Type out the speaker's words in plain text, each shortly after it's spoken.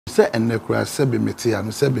Say ennekura sebe mete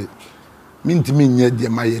anu sebe mintimi nye de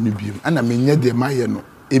maye no biom ana menye de maye no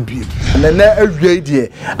ebiem na awie die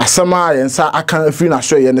asama yensa aka afiri na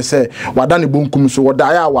hwe ye ne se wada ne bonkum so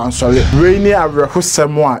wada ya wansore reini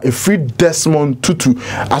awerehosem a efiri Desmond Tutu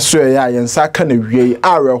aso ya yensa aka na wie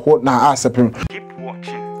awereho na asepem. Keep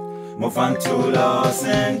watching Mofanto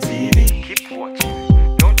Lordson TV. Keep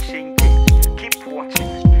watching, don't change it. Keep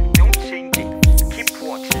watching, don't change it. Keep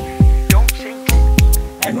watching, don't change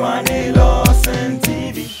it. And one Lordson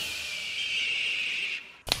TV.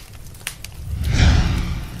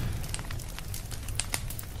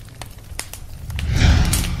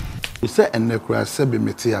 Say ennekura sebe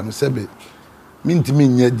mete anu sebe mintimi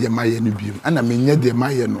nye de maye no biom ana menye de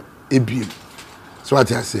maye no ebiem. So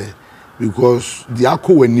what I say because the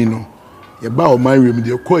akowani no ye ba o man we me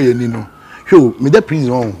de koyani no hwo me de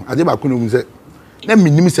prison on ade ba kono mu se na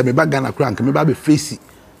minim se me ba Ghana kura nka me ba be face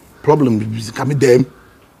problem bi ka me dem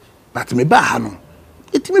but me ba ha no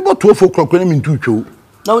etimi bo 12 o'clock na me ntu two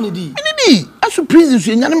na woni di aso prison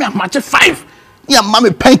so nya na me match 5 ya mama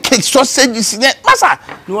pancake sausages ne masa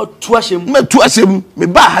no tu ashem me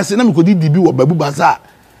ba ha se na me kodi dibi wo babu baza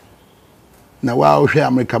na wa hwe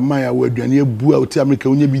America man ya wo aduane ebu a oti America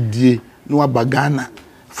onye bi die na wa ba Ghana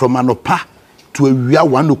from anopa to awia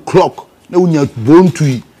 1 o'clock na unya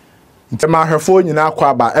bontui Ntema hwefo nyina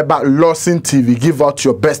kwa ba eba Lordson TV. Give out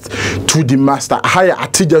your best to the master. Haya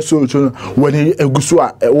atija so when he egusu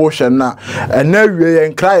a wo hwe na na wie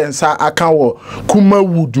yen kra yen sa aka wo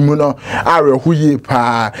Kumawood mu no areho ye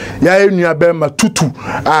pa ya enua bempah Tutu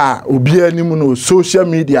a obi anim no social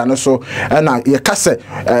media no so na ye kase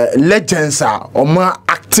legends a omo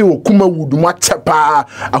active Kumawood mu achepa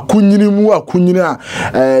akunyini mu akunyini a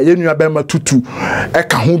yenua bempah Tutu e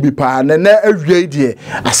ka ho bi pa na awie die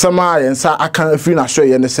asama yensa aka afiri na hwe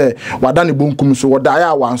ye ne se wada ne bonkum so wada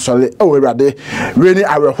ya wansole ewurade reni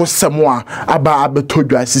awerehosem a aba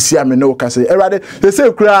abetodwa sisi amene wo kase ewurade se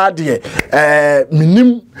kura de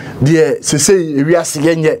minim de sese ewiase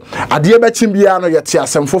yenye ade be chimbia no yete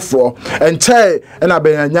asem foforo enche na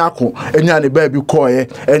benya ako enya ne ba bi koye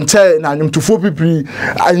enche na anyumtufo pipiri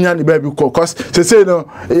anya ne ba bi ko cause sese no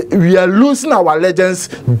we are losing our legends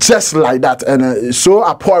just like that and so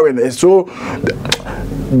appalling so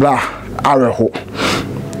blah areho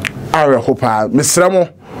pa misramo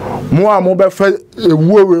mo a mo be fa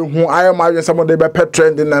ewuwe hu ayama yesamo de be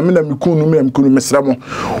trend na me na mikunu misramo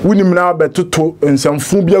wunim na be toto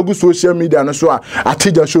nsamfu bi agu social media no so a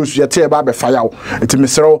atija show so yete ba be fa yawo enti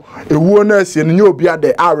misro ewuo na asie no nye obi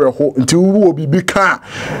ade areho enti wuwo obi bi ka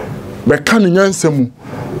be kan nyansam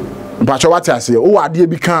Bacho what I say, oh, I dear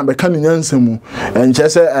become a canning answer, and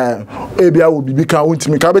just Abia will be become to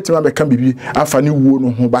me, Cabetima become be a funny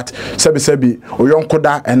wound, but Sebi, or young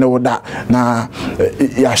Koda and all that. Now,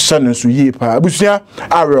 ya son so ye pa Busia,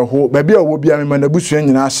 I will baby will be a man, a Busian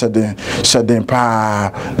and I said,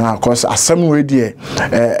 pa now, cause a some way dear,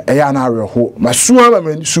 a yana ho, my swam,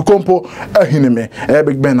 Sucompo, a hineme, a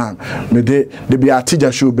big benam, me de be a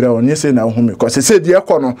teacher show brown, yes, and home, because he said, dear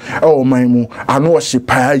Corner, oh, my moo, I know she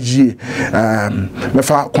pa ye.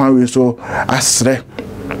 Mefa kwanwe so asre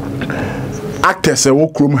actors e wo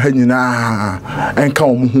krom ha nyina enka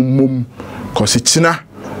wo mum cause china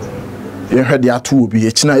ye hwede ato obi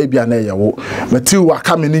ye china ebia na ye wo mati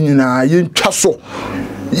waka me nyina ye ntwa so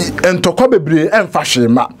entokwa bebre emfa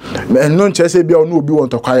hwema enno nchese bia ono obi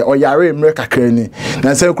wontokwa ye oyare mre kakra ni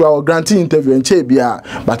na se kura o grant interview nche bia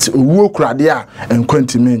but owuo kurade a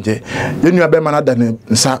enkwantimenje ye nua be manada ne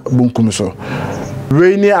nsa bonkum so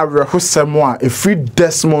Reini awerehosem a efiri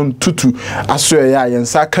Desmond Tutu aso ya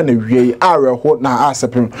yensa aka na wie awereho na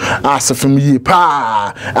asefem yi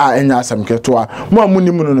pa a enya asem keto a mo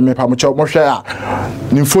amunim no no mepa mo che mo hwe a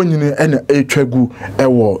nimfo nyine ena etwagu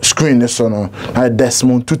ewo screen ne so no na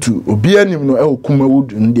Desmond Tutu obi anim no ewo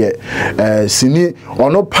Kumawood ndie sini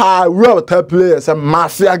ono pa real players a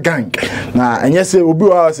mafia gang na enye se obi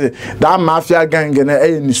wa se that mafia gang na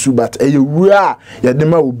ni subat wura ya de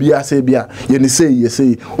ma obi ase bia ye ni se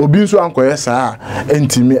yesi obi nso ankoye saa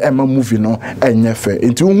entimi ema movie no enye fe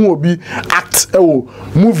enti hu obi act ewo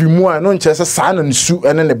movie mu a no nche se saa na nsu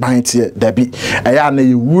ene ne ban tie dabi eya na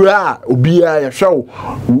yewura obi a ye hwe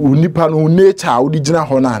onipa no nature odi gina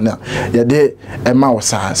ho na na ye de ema wo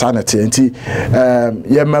saa na tie enti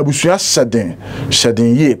ye mabusua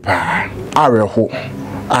hyeden ye pa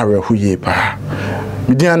areho ye pa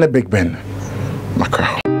midia na Big Ben makra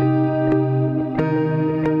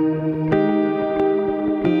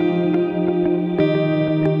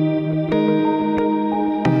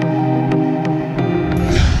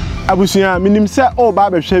abusuya minim se o ba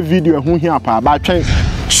be hwe video hu hia pa ba twen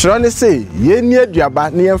Shrone say ye ni aduaba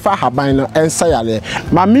ne yemfa haban no ensa yale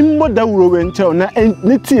ma mimmo da wuro wenche na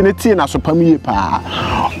ne tie na sopam ye pa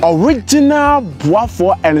original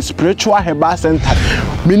boafo and spiritual herbal center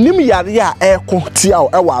minim yare a eko tia o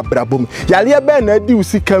ewa abrabom yare be na di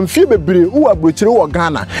usika mfie bebre wo abrochire wo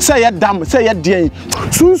Ghana se ye dam se ye den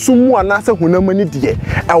sunsumu ana se hunamani die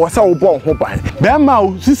ewo se wo bo ho ban be ma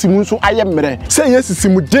o sisimu nso aye mere se ye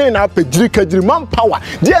sisimu den na apagiri kagiri man power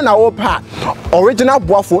die na wo pa original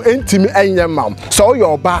boafo entimi enye mam so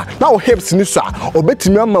yo ba na wo hips ni so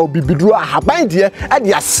obetimi ama obibiduru ahaban die e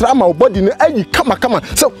de asra ma body ni ayi kama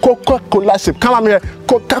se Coca-Cola shape kama me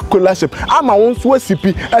Coca-Cola shape ama wonso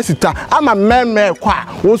wasipi asita ama meme kwa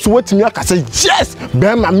wonso wetimi akase yes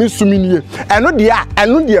be ma me sumi nie eno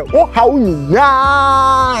de wo hawo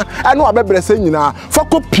nyina eno abebre se nyina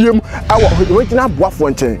fako piem awo original boafo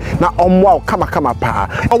nchen na omwa kama pa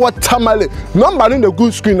owo tamale number in the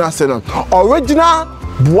good screen asena original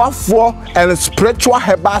boafo and spiritual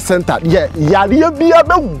herbal center yeah yare bia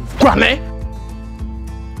be gwane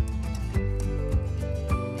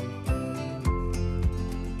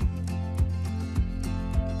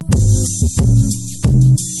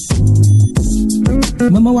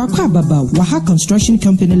Mama Wakwa Baba, Waha Construction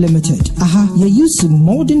Company Limited. You use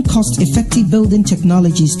modern cost-effective building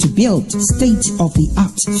technologies to build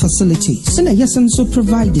state-of-the-art facilities. And yes, also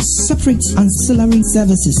provide separate ancillary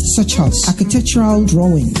services such as architectural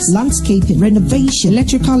drawings, landscaping, renovation,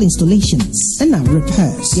 electrical installations, and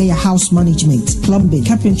repairs. House management, plumbing,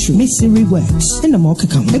 carpentry, masonry works, and more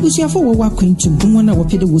come. Ebusiafo Wawa Quintum, Mwana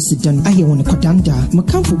Wapida Wusidan, Ayewana Kodanda,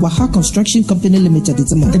 Makamfu Waha Construction Company Limited.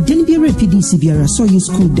 It's a month. The Denbiara PDC Biara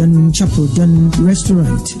School done, chapel done,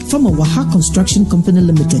 restaurant. From a Waha Construction Company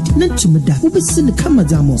Limited. Nantumada, who be seen the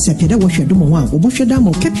Kamadamo, Sapeda Washadamo,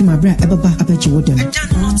 Oboshadamo, Capimabra, Ababa, Apache Wodan.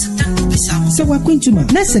 So we're going to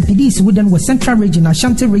Manasseh PDC Wooden was Central Region,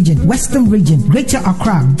 Ashanti Region, Western Region, Greater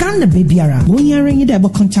Accra, Ghana Babyara. When you're in the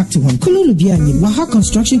contact one, Kululu Biani, Waha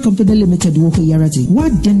Construction Company Limited, Woko Yarati,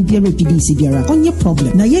 what Denbiara PDC Biara on your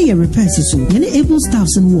problem. Now, yeah, repairs is so. Any able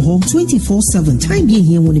staffs in home 24/7. Time being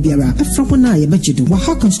here when Biara, a Fraponai, I bet you do.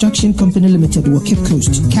 Waha Construction Company Limited, Cape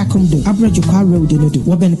Coast, Kakumdo, Abrajukwa Road,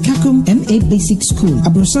 Waben Kakum, MA Basic School,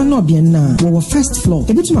 Abrosano Biana, our first floor,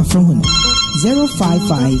 a bit my from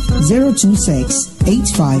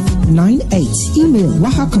 055-026-8598. Email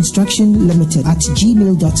Waha Construction Limited at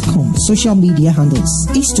gmail.com. Social media handles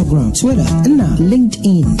Instagram, Twitter, and now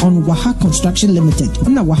LinkedIn on Waha Construction Limited,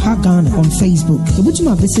 and now Waha Ghana on Facebook. A bit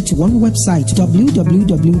my visit one website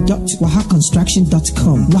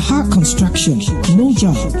www.wahaconstruction.com. Waha Construction. No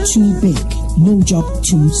job too big, no job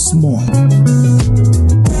too small.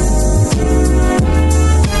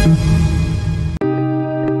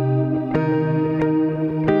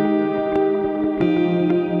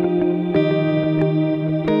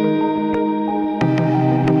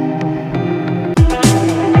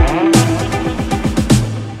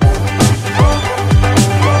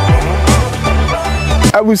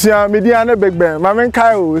 Abusia media na big ben mamen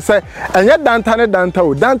kai o say enye dantane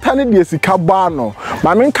de sika baa no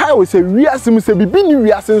mamen kai o say wiase mu say bibi ni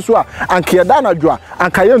wiase nso a anka ye da na dwo a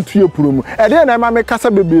anka ye ntuye puromu e de na mamen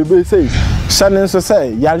kasa bebebe say sane nso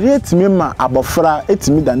say yare etimi ma abofra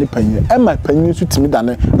etimi da ne panyin e ma panyin nso timi da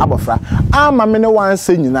ne abofra ama me ne wan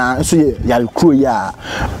say nyina nso ye yare kuro ya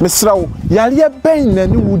mesrawo yare ben na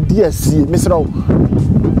ne wudi asie mesrawo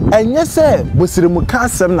enye say bosiremu ka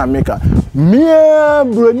asem na meka mia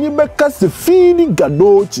broni beka se fini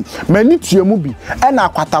gadochi mani tuemu bi e na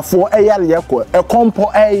akwatafo eyare yeko e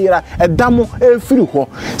kompo eyira e damo e firi ho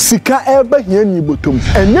sika e ba hia ni botom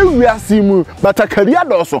enye wiase mu batakaria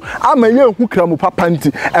doso ama ye hu kramu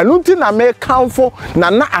papanti enu nti na me kanfo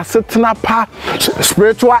na asetena pa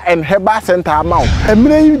spiritual and herbal center amount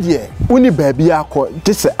emire yi die uni baabi akọ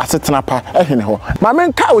dise asetena pa ehene ho ma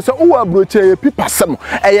men ka wo se wo abroche ye pipasem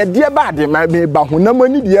eye die ba de ma me ba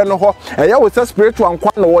honamani die no ho eye wo se spiritual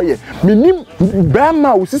nkwa na wo ye minim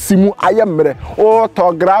bema wo sisimu ayemre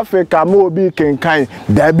orthographic am obi kenkan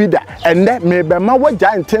dabida ende me bema wo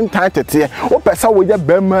ja intentan tete wo pesa wo ye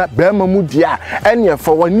bema mu dia ene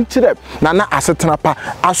fa wani kire na asetena pa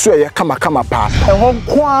aso eye kama pa ehon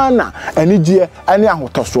kwa na anigie ane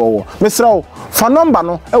ahotoso wo mesra wo fa number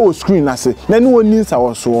no e wo screen na se na ni woni nsa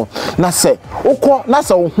wo so na se ukọ na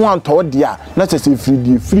se wo ho anto dia na se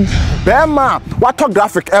free bema wato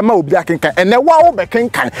graphic ema obi akenkan ene wa wo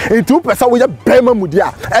bekenkan nti pesa wo ye bema mu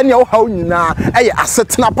dia ene wo hawo nyina eye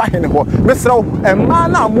asetena pa hene ho mesra wo ema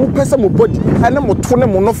na mu pesa mu body ene mo to ne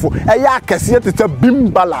mo nofo eye akese tete beam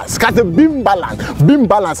balance kase beam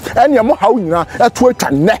balance ene mo hawo nyina eto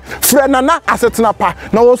atwa ne frɛ na asetena pa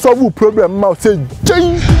na wo solve problem ma say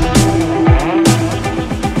jey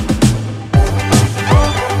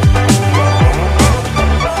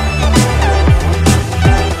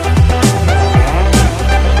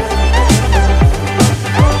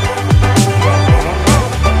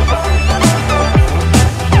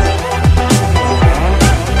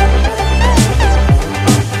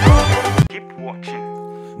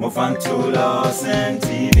Mofanto Lordson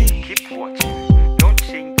TV. Keep watching, don't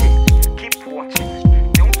change it. Keep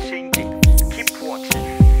watching, don't change it. Keep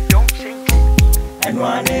watching, don't change it. And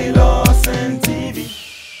one day, Lord.